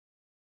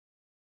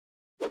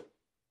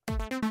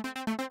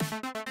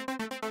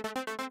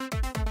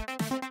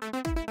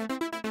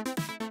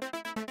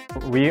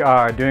We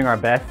are doing our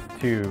best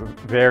to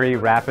very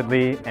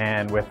rapidly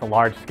and with a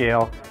large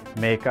scale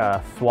make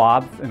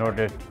swabs in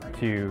order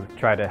to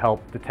try to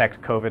help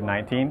detect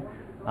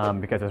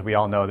COVID-19 because, as we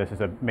all know, this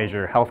is a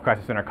major health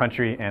crisis in our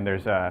country, and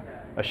there's a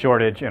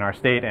shortage in our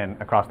state and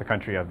across the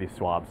country of these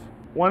swabs.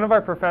 One of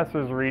our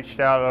professors reached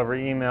out over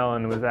email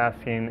and was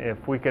asking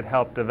if we could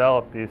help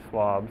develop these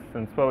swabs,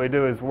 since what we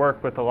do is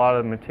work with a lot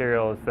of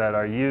materials that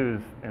are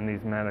used in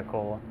these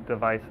medical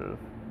devices.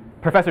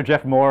 Professor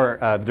Jeff Moore,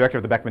 the director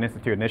of the Beckman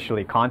Institute,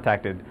 initially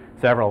contacted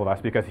several of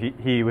us because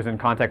he was in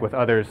contact with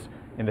others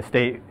in the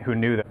state who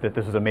knew that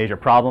this was a major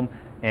problem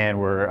and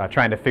were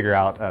trying to figure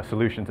out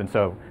solutions. And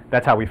so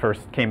that's how we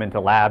first came into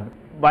lab.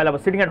 While I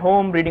was sitting at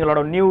home reading a lot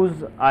of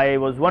news, I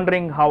was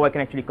wondering how I can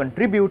actually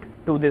contribute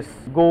to this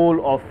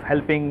goal of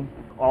helping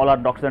all our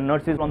doctors and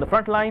nurses on the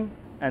front line.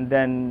 And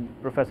then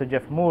Professor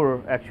Jeff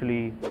Moore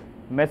actually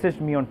messaged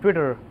me on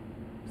Twitter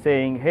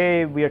saying,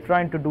 hey, we are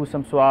trying to do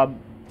some swab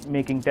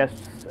making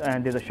tests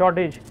and there's a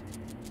shortage.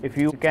 If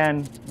you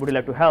can, would you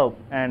like to help?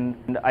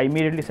 And I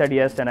immediately said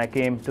yes, and I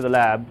came to the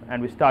lab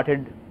and we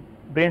started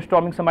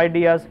brainstorming some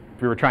ideas.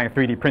 We were trying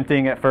 3D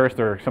printing at first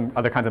or some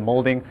other kinds of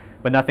molding,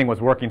 but nothing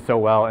was working so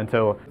well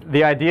until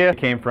the idea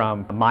came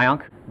from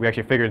Mayank. We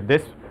actually figured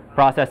this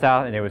process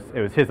out, and it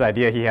was his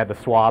idea. He had the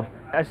swab.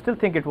 I still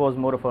think it was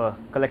more of a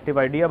collective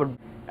idea, but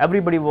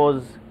everybody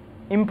was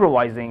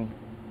improvising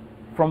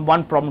from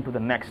one problem to the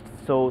next.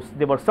 So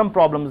there were some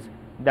problems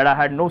that I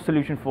had no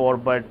solution for,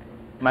 but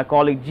my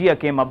colleague Gia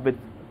came up with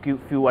a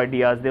few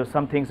ideas. There were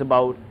some things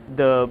about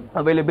the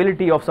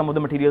availability of some of the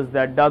materials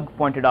that Doug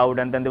pointed out,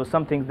 and then there were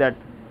some things that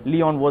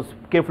Leon was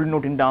carefully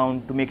noting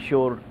down to make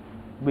sure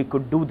we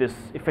could do this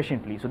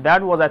efficiently. So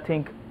that was, I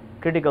think,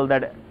 critical,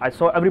 that I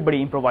saw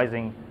everybody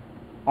improvising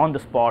on the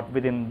spot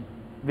within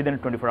a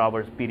 24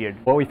 hours period.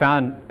 What we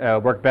found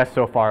worked best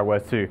so far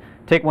was to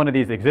take one of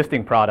these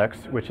existing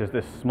products, which is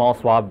this small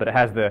swab, but it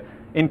has the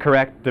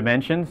incorrect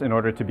dimensions in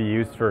order to be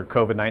used for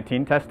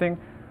COVID-19 testing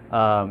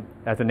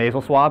as a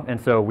nasal swab. And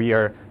so we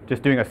are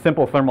just doing a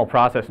simple thermal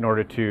process in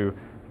order to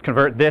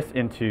convert this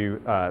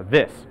into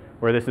this,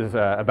 where this is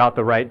about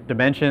the right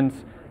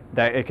dimensions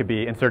that it could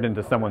be inserted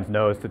into someone's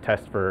nose to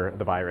test for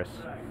the virus.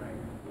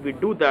 We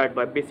do that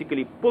by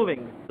basically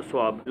pulling the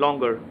swab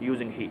longer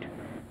using heat.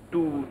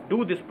 To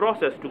do this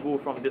process, to go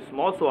from this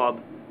small swab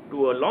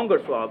to a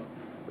longer swab,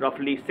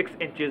 roughly 6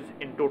 inches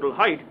in total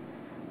height,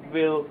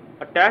 we'll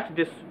attach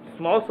this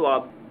small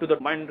swab to the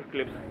binder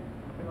clips,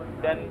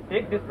 then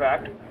take this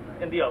rack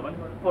in the oven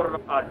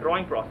for our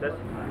drawing process,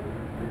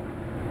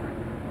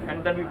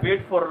 and then we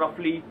wait for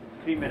roughly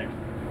 3 minutes.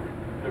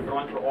 The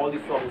drawing for all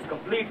these swabs is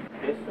complete.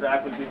 This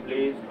rack will be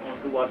placed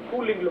onto our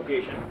cooling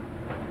location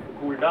to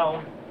cool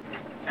down,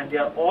 and they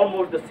are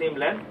almost the same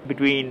length,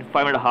 between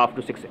 5.5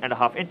 to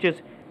 6.5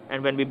 inches.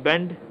 And when we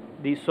bend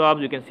these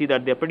swabs, you can see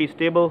that they're pretty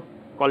stable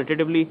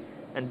qualitatively,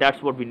 and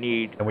that's what we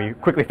need. And we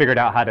quickly figured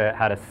out how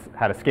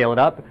to scale it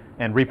up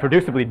and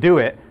reproducibly do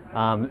it,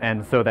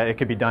 and so that it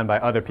could be done by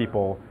other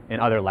people in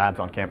other labs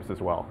on campus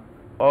as well.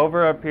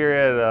 Over a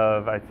period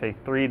of, I'd say,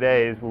 3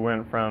 days, we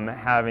went from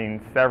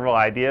having several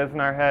ideas in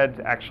our head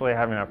to actually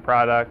having a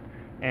product,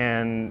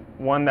 and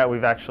one that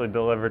we've actually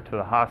delivered to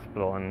the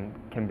hospital and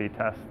can be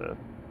tested.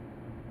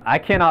 I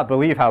cannot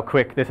believe how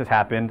quick this has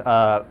happened.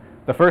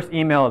 The first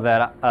email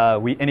that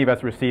any of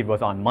us received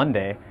was on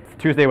Monday.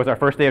 Tuesday was our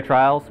first day of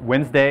trials.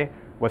 Wednesday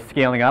was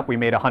scaling up. We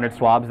made 100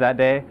 swabs that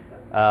day.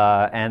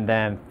 And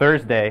then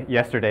Thursday,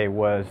 yesterday,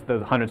 was the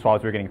 100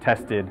 swabs we were getting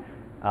tested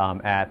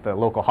at the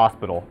local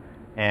hospital.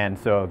 And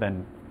so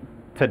then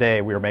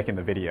today we were making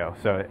the video.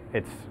 So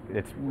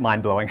it's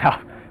mind-blowing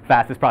how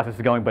fast this process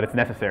is going, but it's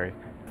necessary.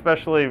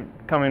 Especially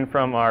coming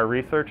from our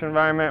research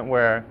environment,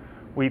 where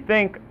we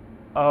think,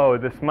 oh,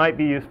 this might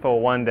be useful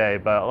one day,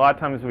 but a lot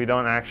of times we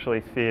don't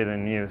actually see it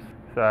in use.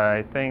 So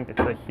I think it's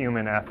a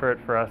human effort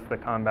for us to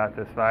combat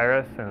this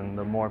virus, and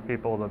the more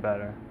people, the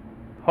better.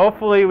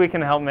 Hopefully we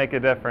can help make a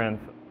difference.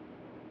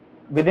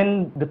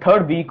 Within the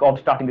 3rd week of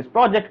starting this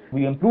project,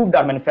 we improved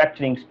our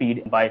manufacturing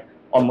speed by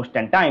almost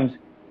 10 times,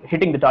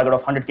 hitting the target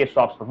of 100K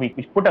swabs per week,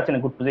 which put us in a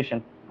good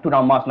position to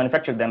now mass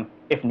manufacture them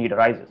if need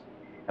arises.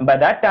 And by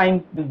that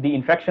time, the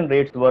infection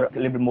rates were a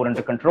little bit more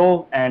under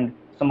control, and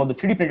some of the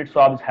 3D printed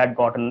swabs had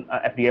gotten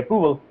FDA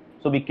approval,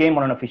 so we came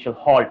on an official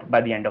halt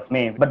by the end of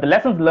May. But the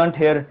lessons learned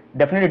here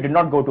definitely did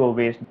not go to a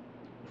waste.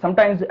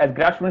 Sometimes as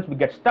grad students, we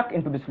get stuck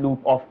into this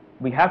loop of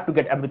we have to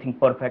get everything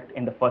perfect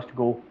in the first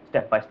go,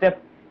 step by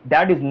step.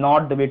 That is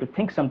not the way to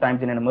think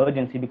sometimes in an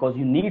emergency, because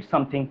you need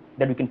something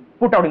that we can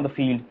put out in the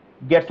field,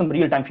 get some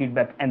real-time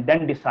feedback, and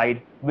then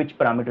decide which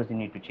parameters you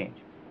need to change.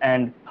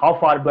 And how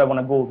far do I want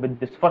to go with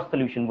this first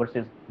solution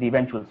versus the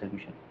eventual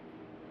solution?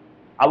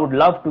 I would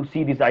love to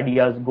see these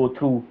ideas go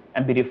through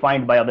and be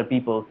refined by other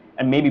people,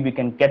 and maybe we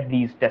can get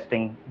these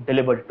testing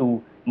delivered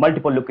to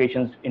multiple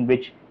locations in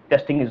which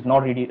testing is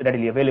not really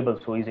readily available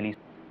so easily.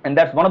 And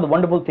that's one of the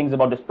wonderful things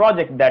about this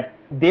project, that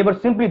they were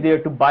simply there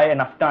to buy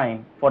enough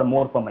time for a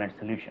more permanent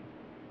solution.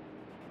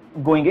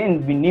 Going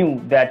in, we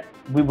knew that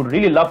we would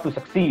really love to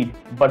succeed,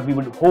 but we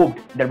would hope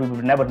that we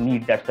would never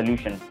need that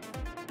solution.